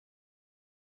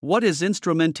What is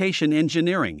instrumentation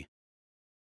engineering?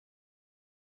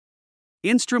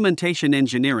 Instrumentation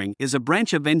engineering is a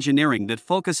branch of engineering that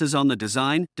focuses on the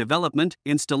design, development,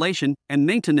 installation, and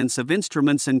maintenance of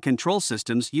instruments and control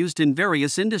systems used in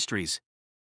various industries.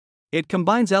 It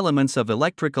combines elements of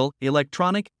electrical,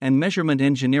 electronic, and measurement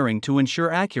engineering to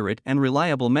ensure accurate and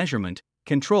reliable measurement,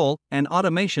 control, and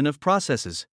automation of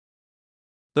processes.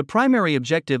 The primary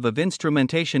objective of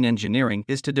instrumentation engineering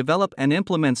is to develop and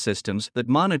implement systems that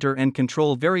monitor and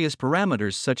control various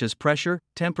parameters such as pressure,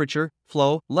 temperature,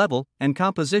 flow, level, and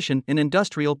composition in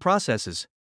industrial processes.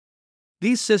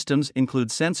 These systems include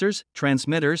sensors,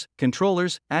 transmitters,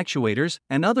 controllers, actuators,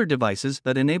 and other devices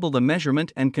that enable the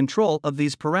measurement and control of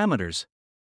these parameters.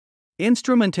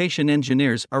 Instrumentation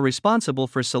engineers are responsible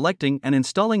for selecting and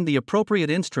installing the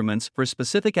appropriate instruments for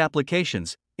specific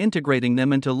applications, integrating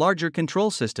them into larger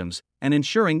control systems, and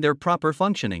ensuring their proper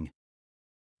functioning.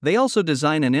 They also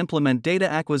design and implement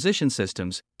data acquisition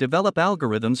systems, develop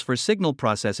algorithms for signal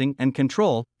processing and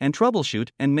control, and troubleshoot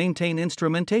and maintain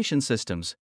instrumentation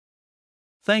systems.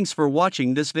 Thanks for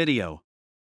watching this video.